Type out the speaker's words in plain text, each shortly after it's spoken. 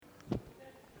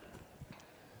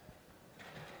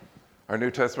Our New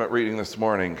Testament reading this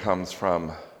morning comes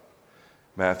from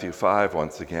Matthew 5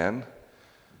 once again,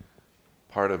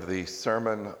 part of the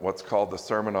sermon, what's called the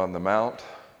Sermon on the Mount,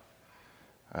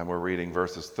 and we're reading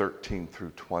verses 13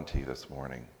 through 20 this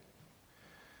morning.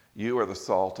 You are the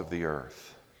salt of the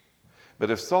earth.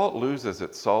 But if salt loses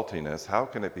its saltiness, how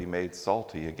can it be made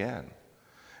salty again?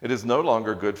 It is no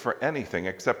longer good for anything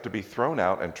except to be thrown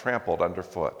out and trampled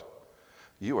underfoot.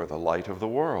 You are the light of the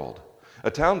world. A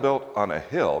town built on a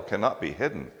hill cannot be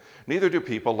hidden. Neither do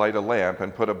people light a lamp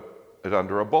and put it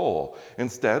under a bowl.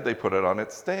 Instead, they put it on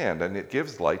its stand, and it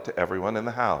gives light to everyone in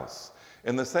the house.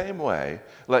 In the same way,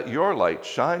 let your light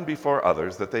shine before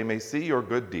others, that they may see your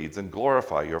good deeds and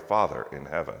glorify your Father in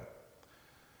heaven.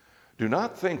 Do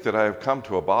not think that I have come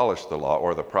to abolish the law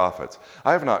or the prophets.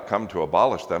 I have not come to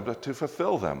abolish them, but to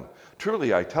fulfill them.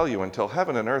 Truly, I tell you, until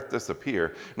heaven and earth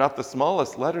disappear, not the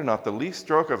smallest letter, not the least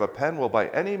stroke of a pen will by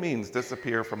any means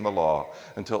disappear from the law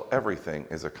until everything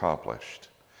is accomplished.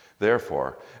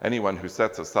 Therefore, anyone who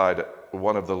sets aside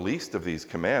one of the least of these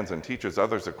commands and teaches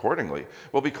others accordingly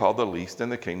will be called the least in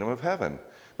the kingdom of heaven.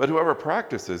 But whoever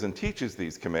practices and teaches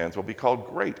these commands will be called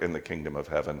great in the kingdom of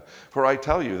heaven. For I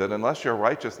tell you that unless your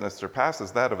righteousness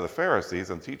surpasses that of the Pharisees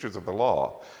and teachers of the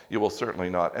law, you will certainly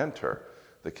not enter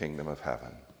the kingdom of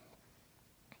heaven.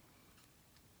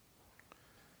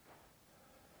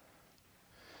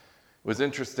 It was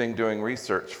interesting doing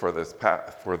research for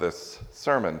this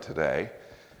sermon today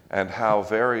and how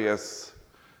various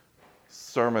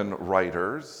sermon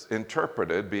writers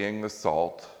interpreted being the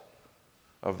salt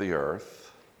of the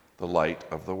earth, the light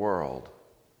of the world.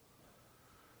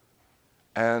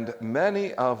 And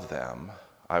many of them,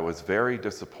 I was very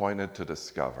disappointed to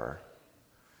discover,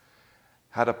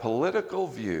 had a political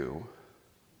view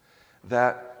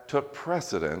that took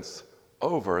precedence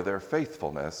over their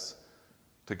faithfulness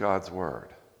to God's word.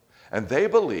 And they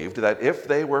believed that if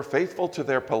they were faithful to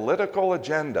their political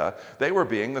agenda, they were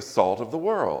being the salt of the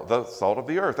world, the salt of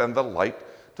the earth, and the light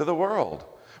to the world.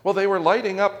 Well, they were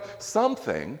lighting up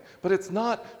something, but it's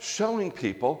not showing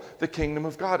people the kingdom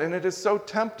of God. And it is so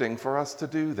tempting for us to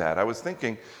do that. I was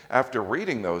thinking after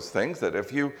reading those things that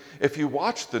if you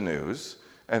watch the news,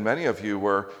 and many of you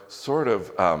were sort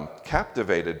of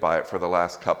captivated by it for the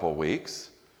last couple weeks,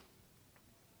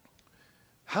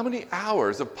 how many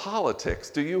hours of politics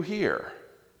do you hear?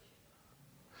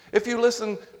 If you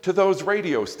listen to those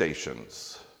radio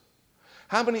stations,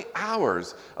 how many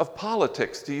hours of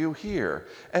politics do you hear?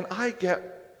 And I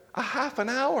get a half an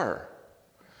hour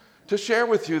to share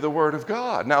with you the Word of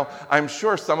God. Now, I'm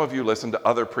sure some of you listen to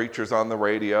other preachers on the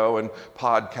radio and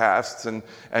podcasts,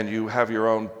 and you have your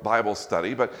own Bible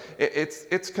study, but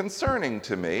it's concerning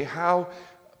to me how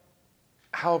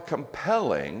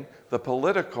compelling the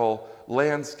political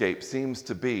landscape seems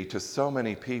to be to so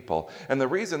many people. And the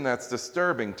reason that's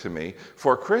disturbing to me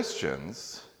for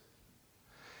Christians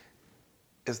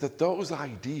is that those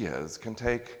ideas can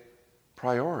take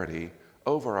priority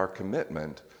over our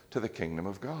commitment to the kingdom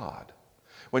of God.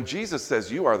 When Jesus says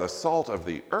you are the salt of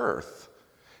the earth,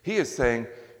 he is saying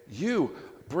you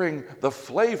bring the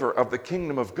flavor of the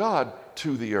kingdom of God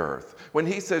to the earth. When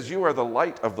he says you are the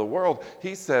light of the world,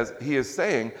 he is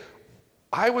saying,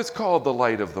 I was called the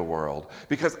light of the world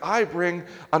because I bring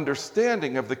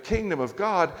understanding of the kingdom of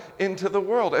God into the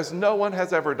world as no one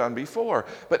has ever done before.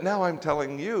 But now I'm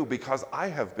telling you, because I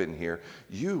have been here,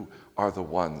 you are the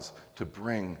ones to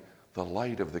bring the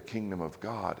light of the kingdom of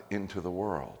God into the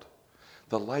world.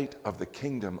 The light of the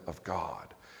kingdom of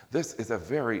God. This is a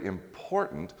very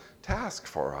important task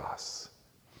for us.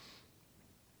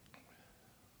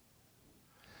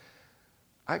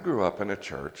 I grew up in a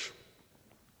church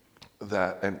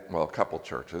a couple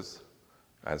churches,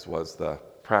 as was the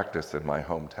practice in my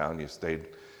hometown. You stayed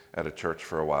at a church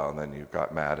for a while, and then you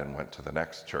got mad and went to the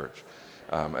next church.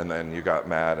 And then you got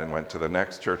mad and went to the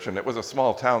next church. And it was a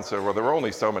small town, so there were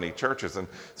only so many churches. And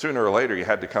sooner or later, you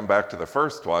had to come back to the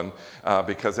first one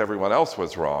because everyone else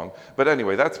was wrong. But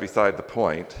anyway, that's beside the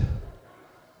point.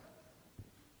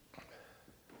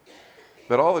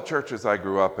 But all the churches I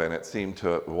grew up in, it seemed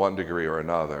to one degree or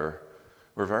another,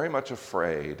 were very much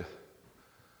afraid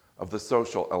of the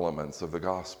social elements of the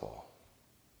gospel.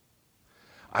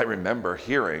 I remember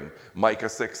hearing Micah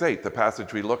 6:8, the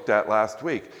passage we looked at last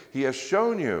week. He has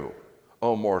shown you,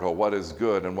 O mortal, what is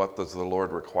good and what does the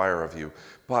Lord require of you,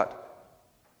 but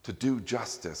to do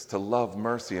justice, to love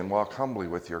mercy, and walk humbly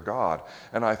with your God.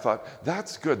 And I thought,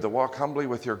 that's good, the walk humbly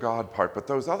with your God part, but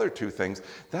those other two things,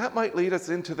 that might lead us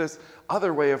into this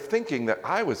other way of thinking that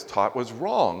I was taught was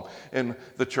wrong in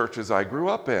the churches I grew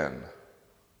up in.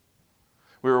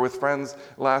 We were with friends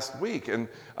last week, and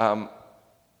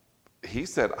he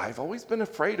said, I've always been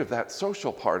afraid of that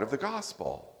social part of the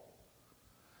gospel.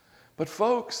 But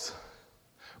folks,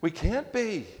 we can't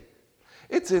be.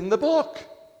 It's in the book.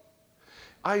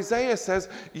 Isaiah says,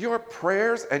 your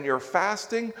prayers and your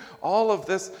fasting, all of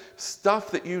this stuff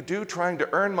that you do trying to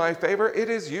earn my favor, it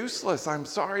is useless. I'm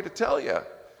sorry to tell you.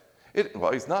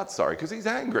 Well, he's not sorry because he's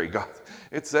angry.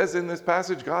 It says in this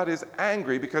passage, God is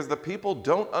angry because the people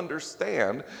don't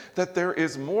understand that there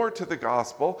is more to the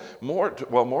gospel, more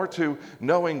to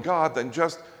knowing God than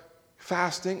just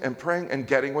fasting and praying and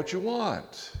getting what you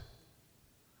want.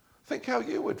 Think how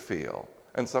you would feel.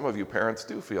 And some of you parents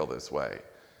do feel this way.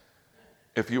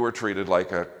 If you were treated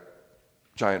like a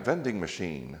giant vending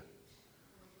machine,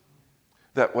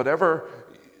 that whatever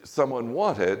someone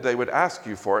wanted, they would ask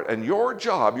you for it, and your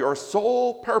job, your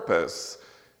sole purpose,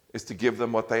 is to give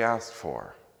them what they asked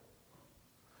for.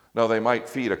 Now, they might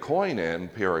feed a coin in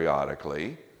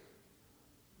periodically.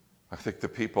 I think the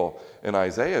people in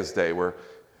Isaiah's day were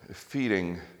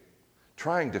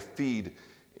trying to feed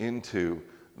into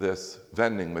this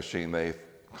vending machine they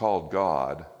called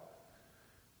God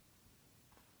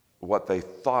what they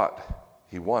thought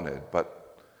he wanted,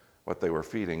 but what they were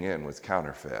feeding in was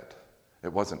counterfeit.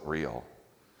 It wasn't real.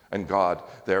 And God,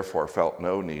 therefore, felt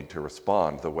no need to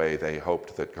respond the way they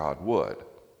hoped that God would.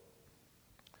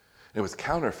 It was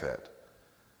counterfeit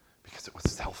because it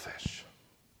was selfish.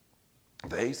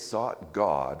 They sought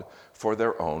God for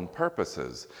their own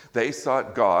purposes. They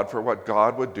sought God for what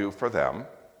God would do for them.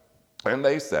 And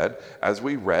they said, as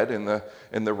we read in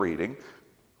the reading,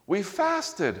 we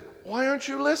fasted. Why aren't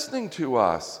you listening to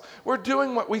us? We're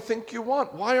doing what we think you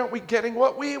want. Why aren't we getting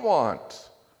what we want?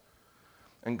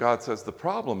 And God says, the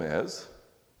problem is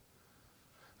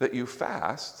that you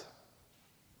fast,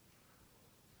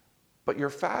 but your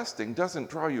fasting doesn't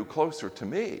draw you closer to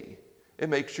me. It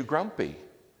makes you grumpy.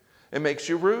 It makes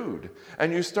you rude.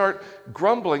 And you start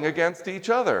grumbling against each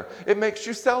other. It makes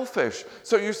you selfish.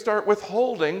 So you start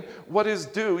withholding what is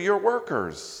due your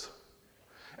workers.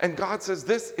 And God says,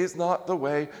 this is not the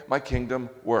way my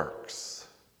kingdom works.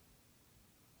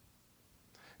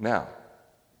 Now,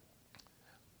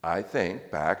 I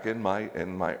think back in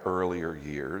my earlier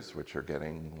years, which are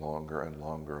getting longer and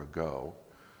longer ago,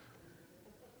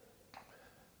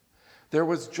 there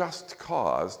was just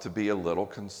cause to be a little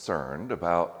concerned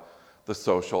about the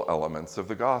social elements of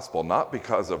the gospel, not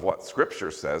because of what Scripture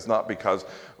says, not because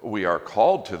we are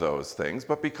called to those things,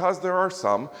 but because there are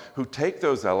some who take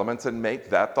those elements and make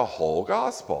that the whole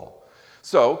gospel.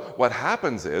 So what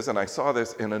happens is, and I saw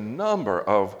this in a number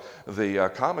of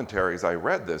the commentaries I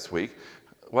read this week,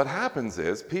 what happens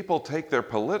is people take their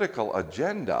political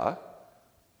agenda,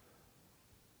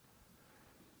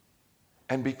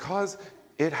 and because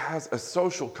it has a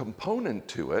social component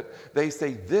to it, they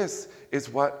say, this is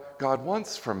what God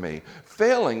wants from me,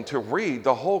 failing to read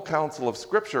the whole counsel of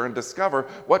Scripture and discover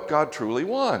what God truly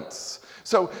wants.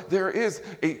 So there is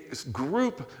a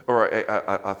group or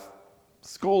a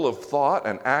school of thought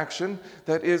and action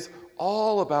that is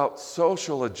all about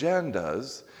social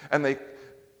agendas, and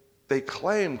they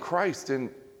claim Christ in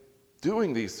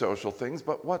doing these social things,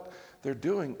 but what they're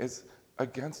doing is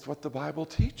against what the Bible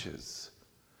teaches.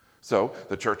 So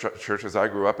the churches I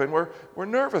grew up in were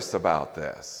nervous about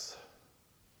this.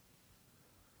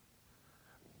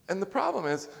 And the problem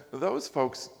is those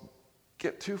folks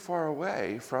get too far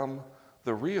away from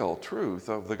the real truth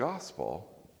of the gospel.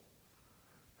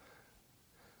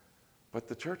 But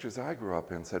the churches I grew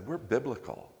up in said, we're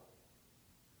biblical.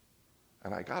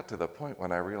 And I got to the point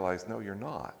when I realized, no, you're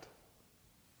not.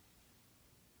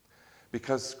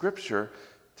 Because Scripture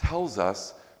tells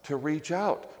us to reach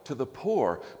out to the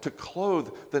poor, to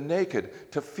clothe the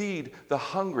naked, to feed the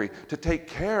hungry, to take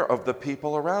care of the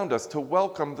people around us, to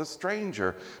welcome the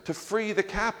stranger, to free the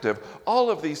captive.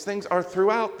 All of these things are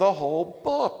throughout the whole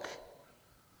book.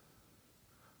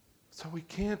 So we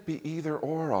can't be either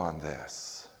or on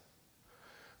this.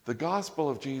 The gospel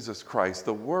of Jesus Christ,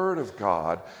 the Word of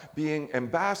God, being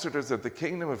ambassadors of the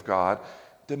kingdom of God,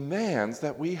 demands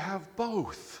that we have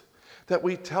both. That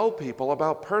we tell people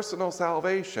about personal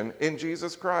salvation in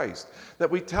Jesus Christ. That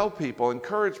we tell people,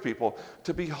 encourage people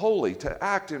to be holy, to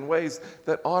act in ways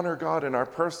that honor God in our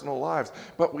personal lives.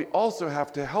 But we also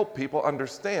have to help people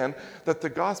understand that the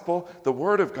gospel, the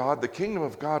Word of God, the kingdom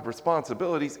of God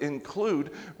responsibilities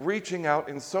include reaching out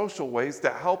in social ways to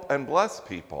help and bless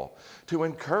people, to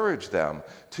encourage them,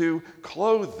 to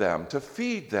clothe them, to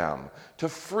feed them, to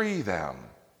free them,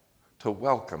 to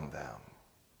welcome them.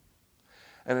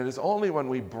 And it is only when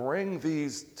we bring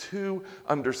these two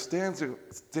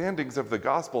understandings of the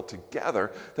gospel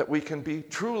together that we can be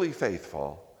truly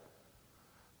faithful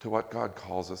to what God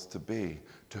calls us to be,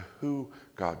 to who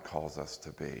God calls us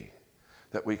to be,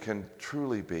 that we can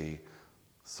truly be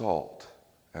salt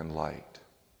and light.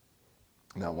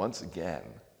 Now, once again,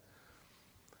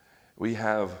 we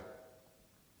have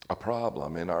a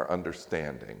problem in our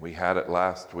understanding. We had it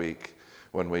last week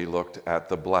when we looked at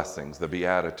the blessings, the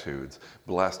Beatitudes.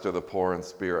 Blessed are the poor in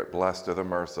spirit, blessed are the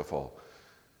merciful.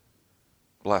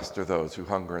 Blessed are those who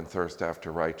hunger and thirst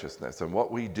after righteousness. And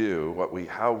what we do,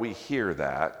 how we hear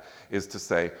that is to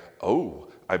say, oh,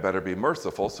 I better be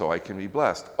merciful so I can be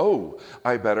blessed. Oh,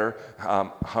 I better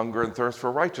hunger and thirst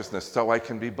for righteousness so I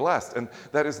can be blessed. And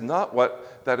that is not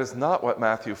what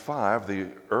Matthew 5, the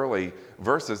early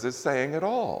verses, is saying at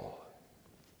all.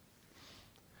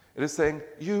 It is saying,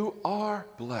 you are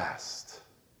blessed.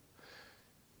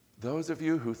 Those of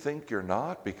you who think you're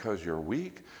not because you're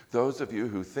weak, those of you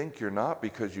who think you're not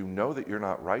because you know that you're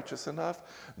not righteous enough,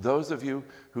 those of you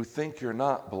who think you're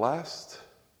not blessed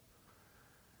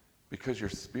because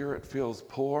your spirit feels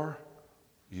poor,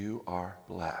 you are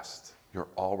blessed. You're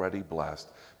already blessed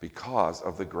because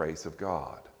of the grace of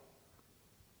God.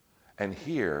 And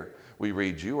here we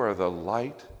read, you are the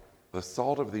light, the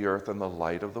salt of the earth and the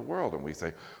light of the world. And we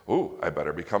say, oh, I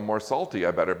better become more salty.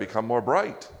 I better become more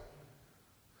bright.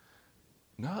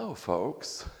 No,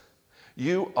 folks,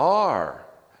 you are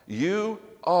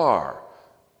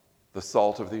the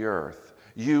salt of the earth.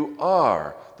 You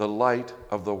are the light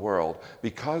of the world.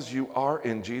 Because you are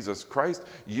in Jesus Christ,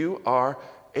 you are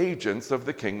agents of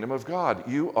the kingdom of God.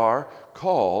 You are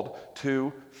called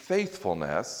to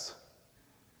faithfulness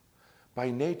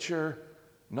by nature,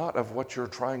 not of what you're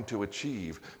trying to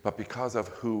achieve, but because of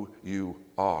who you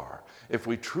are. If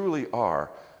we truly are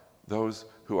those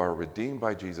who are redeemed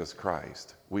by Jesus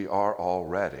Christ, we are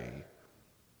already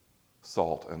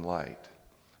salt and light.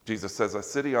 Jesus says a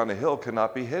city on a hill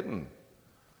cannot be hidden.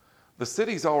 The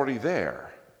city's already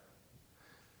there.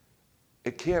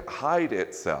 It can't hide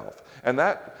itself. And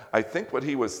that, I think what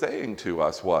he was saying to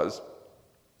us was,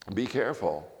 be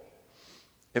careful.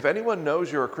 If anyone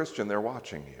knows you're a Christian, they're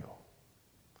watching you.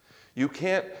 You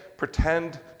can't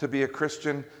pretend to be a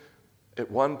Christian at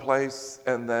one place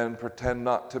and then pretend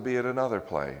not to be at another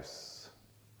place.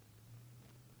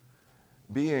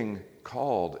 Being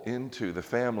called into the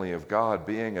family of God,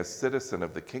 being a citizen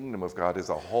of the kingdom of God, is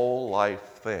a whole life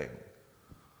thing.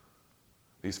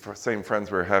 These same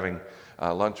friends we were having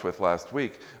lunch with last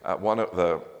week, one of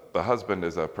the husband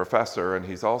is a professor, and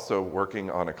he's also working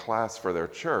on a class for their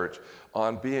church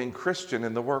on being Christian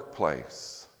in the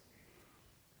workplace.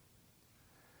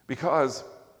 Because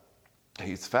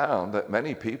he's found that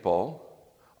many people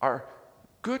are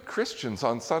good Christians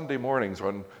on Sunday mornings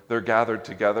when they're gathered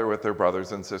together with their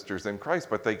brothers and sisters in Christ,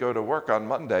 but they go to work on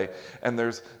Monday and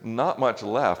there's not much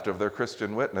left of their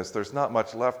Christian witness. There's not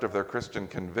much left of their Christian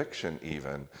conviction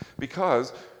even,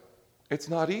 because it's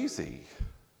not easy.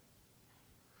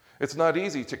 It's not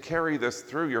easy to carry this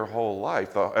through your whole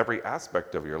life, every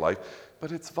aspect of your life,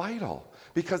 but it's vital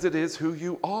because it is who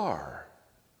you are.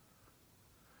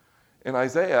 In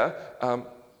Isaiah,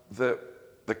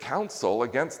 the counsel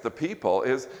against the people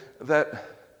is that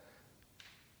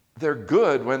they're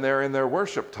good when they're in their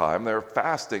worship time, they're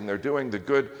fasting, they're doing the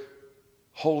good,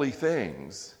 holy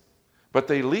things, but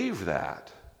they leave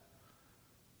that.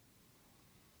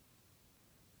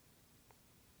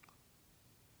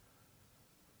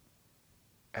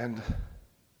 And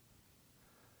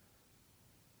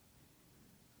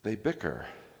they bicker.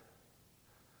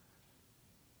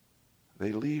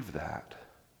 They leave that.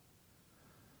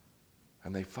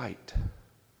 And they fight.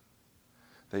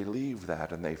 They leave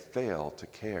that and they fail to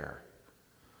care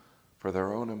for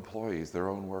their own employees, their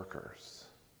own workers.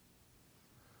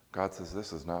 God says,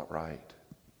 this is not right.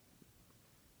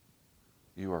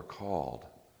 You are called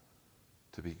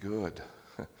to be good,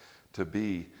 to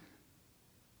be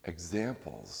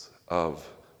examples of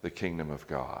the kingdom of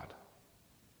God.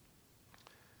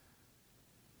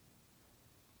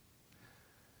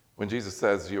 When Jesus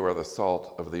says you are the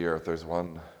salt of the earth, there's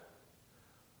one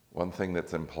thing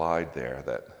that's implied there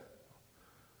that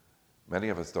many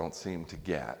of us don't seem to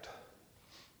get,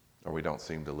 or we don't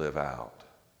seem to live out.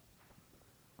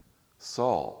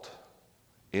 Salt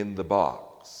in the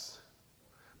box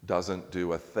doesn't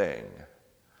do a thing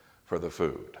for the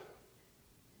food.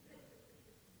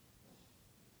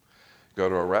 Go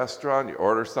to a restaurant, you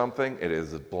order something, it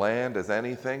is as bland as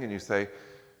anything, and you say,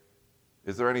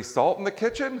 is there any salt in the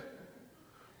kitchen?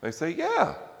 They say,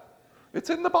 yeah, it's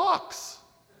in the box.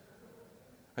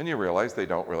 And you realize they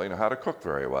don't really know how to cook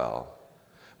very well.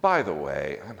 By the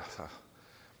way,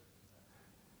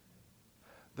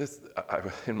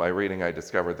 in my reading I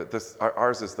discovered that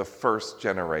ours is the first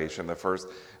generation, the first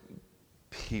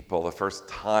people, the first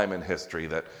time in history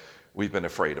that we've been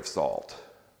afraid of salt.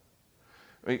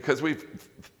 Because we've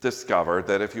discovered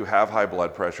that if you have high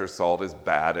blood pressure, salt is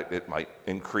bad. It might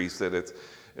increase it.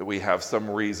 We have some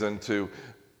reason to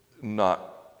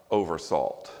not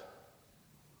oversalt.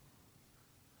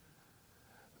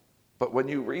 But when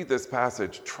you read this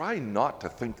passage, try not to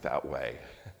think that way.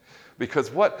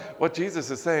 Because what Jesus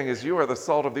is saying is, you are the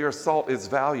salt of the earth. Salt is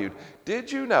valued.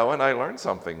 Did you know, and I learned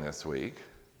something this week,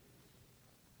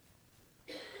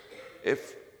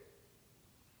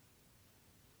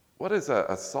 what is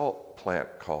a salt plant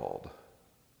called?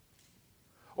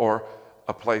 Or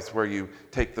a place where you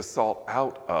take the salt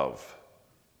out of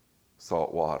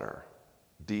salt water?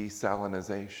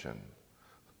 Desalinization.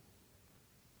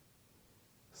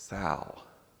 Sal.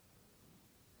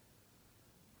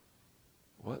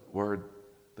 What word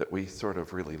that we sort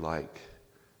of really like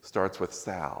starts with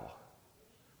sal?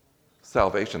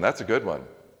 Salvation. That's a good one.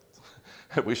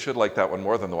 We should like that one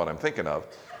more than the one I'm thinking of.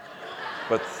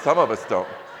 But some of us don't.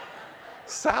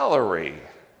 Salary.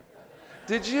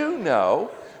 Did you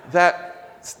know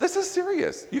that this is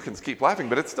serious? You can keep laughing,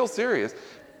 but it's still serious.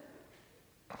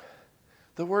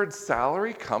 The word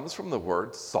salary comes from the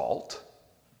word salt,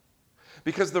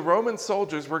 because the Roman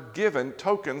soldiers were given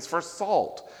tokens for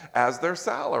salt as their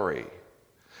salary,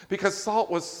 because salt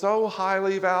was so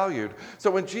highly valued. So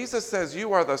when Jesus says,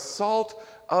 you are the salt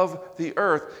of the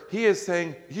earth, he is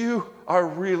saying, you are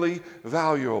really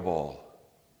valuable.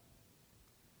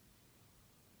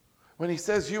 When he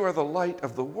says you are the light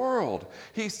of the world,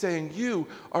 he's saying you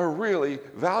are really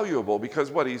valuable, because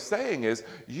what he's saying is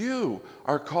you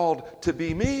are called to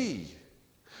be me.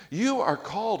 You are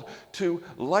called to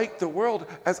light the world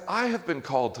as I have been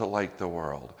called to light the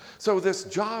world. So this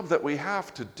job that we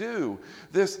have to do,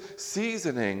 this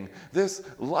seasoning, this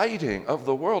lighting of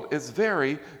the world is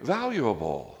very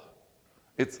valuable.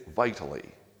 It's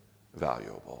vitally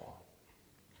valuable.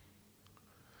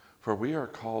 For we are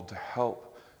called to help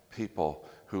people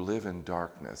who live in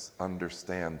darkness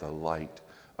understand the light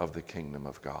of the kingdom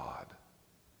of God.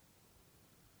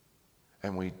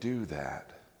 And we do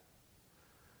that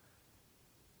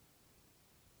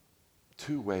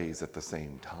two ways at the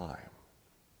same time.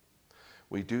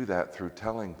 We do that through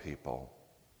telling people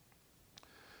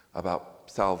about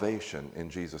salvation in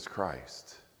Jesus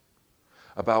Christ,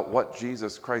 about what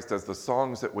Jesus Christ, as the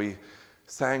songs that we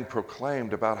sang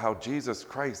proclaimed about how Jesus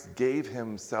Christ gave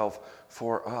himself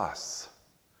for us,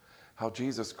 how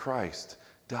Jesus Christ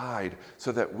died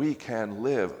so that we can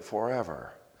live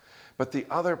forever. But the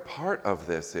other part of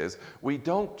this is we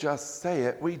don't just say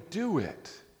it, we do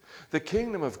it. The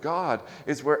kingdom of God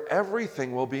is where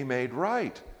everything will be made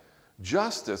right.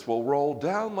 Justice will roll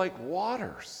down like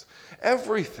waters.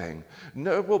 Everything.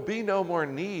 There will be no more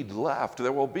need left.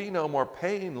 There will be no more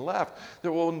pain left.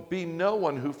 There will be no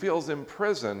one who feels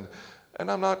imprisoned. And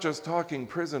I'm not just talking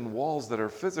prison walls that are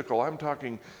physical. I'm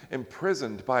talking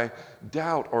imprisoned by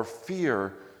doubt or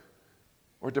fear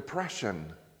or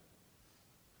depression.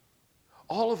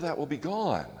 All of that will be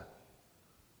gone.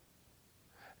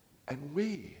 And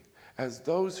we, as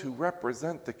those who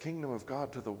represent the kingdom of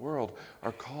God to the world,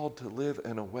 are called to live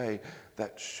in a way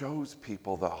that shows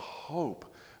people the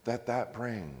hope that that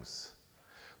brings,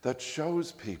 that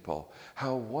shows people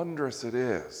how wondrous it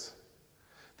is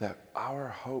that our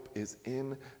hope is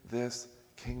in this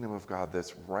kingdom of God,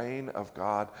 this reign of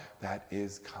God that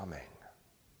is coming.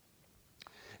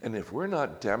 And if we're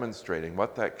not demonstrating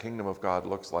what that kingdom of God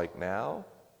looks like now,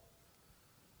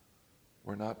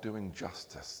 we're not doing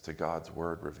justice to God's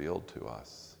word revealed to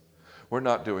us. We're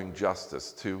not doing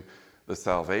justice to the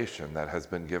salvation that has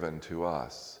been given to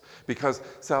us. Because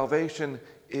salvation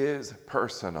is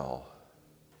personal,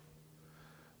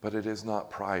 but it is not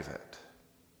private.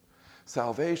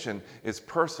 Salvation is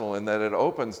personal in that it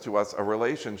opens to us a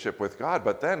relationship with God,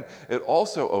 but then it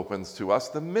also opens to us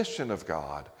the mission of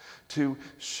God to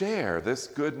share this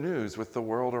good news with the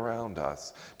world around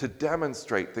us, to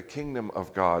demonstrate the kingdom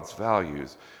of God's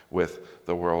values with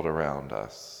the world around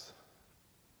us.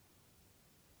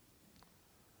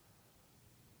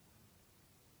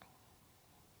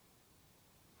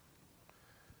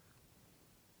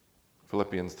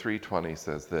 Philippians 3:20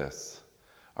 says this: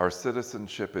 our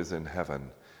citizenship is in heaven,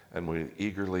 and we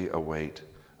eagerly await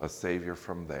a Savior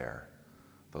from there,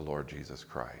 the Lord Jesus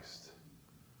Christ.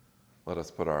 Let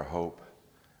us put our hope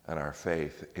and our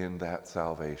faith in that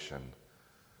salvation,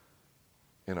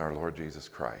 in our Lord Jesus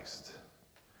Christ,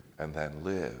 and then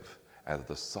live as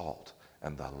the salt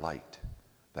and the light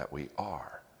that we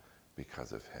are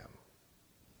because of him.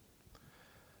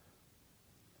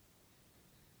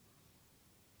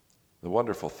 The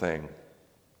wonderful thing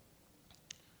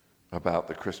about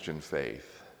the Christian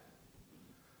faith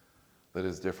that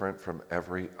is different from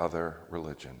every other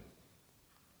religion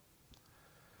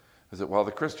is that while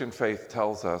the Christian faith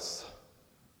tells us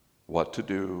what to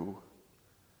do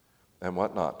and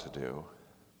what not to do,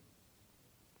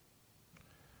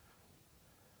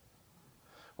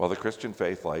 while the Christian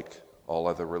faith, like all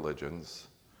other religions,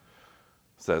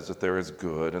 says that there is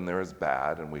good and there is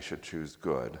bad and we should choose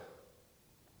good,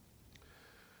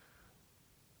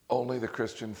 only the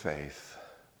Christian faith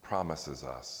promises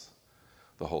us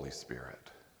the Holy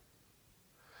Spirit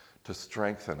to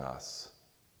strengthen us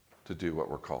to do what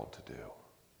we're called to do.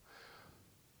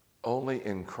 Only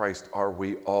in Christ are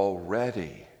we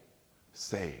already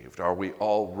saved, are we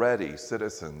already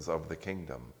citizens of the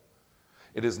kingdom.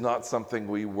 It is not something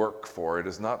we work for, it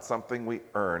is not something we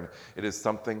earn, it is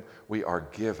something we are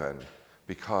given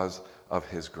because of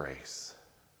His grace.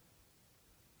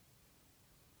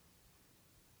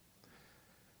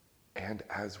 And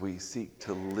as we seek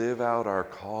to live out our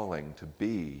calling to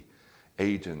be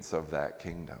agents of that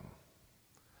kingdom,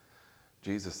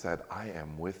 Jesus said, I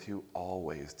am with you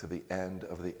always to the end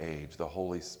of the age. The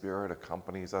Holy Spirit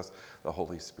accompanies us. The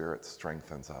Holy Spirit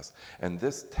strengthens us. And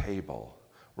this table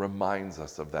reminds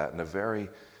us of that in a very,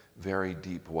 very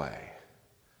deep way.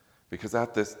 Because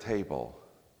at this table,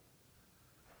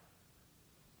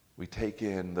 we take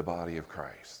in the body of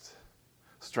Christ,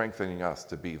 strengthening us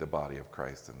to be the body of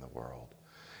Christ in the world.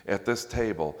 At this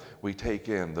table, we take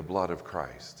in the blood of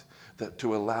Christ, that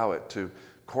to allow it to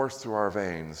course through our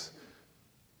veins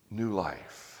new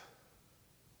life.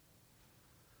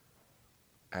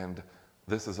 And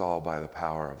this is all by the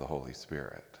power of the Holy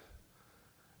Spirit.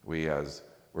 We as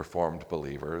Reformed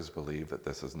believers believe that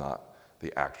this is not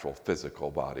the actual physical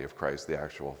body of Christ, the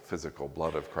actual physical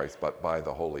blood of Christ, but by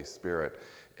the Holy Spirit,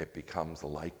 it becomes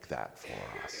like that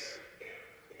for us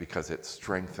because it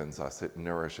strengthens us, it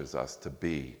nourishes us to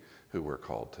be who we're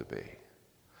called to be.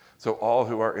 So all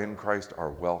who are in Christ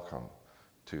are welcome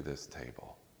to this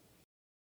table.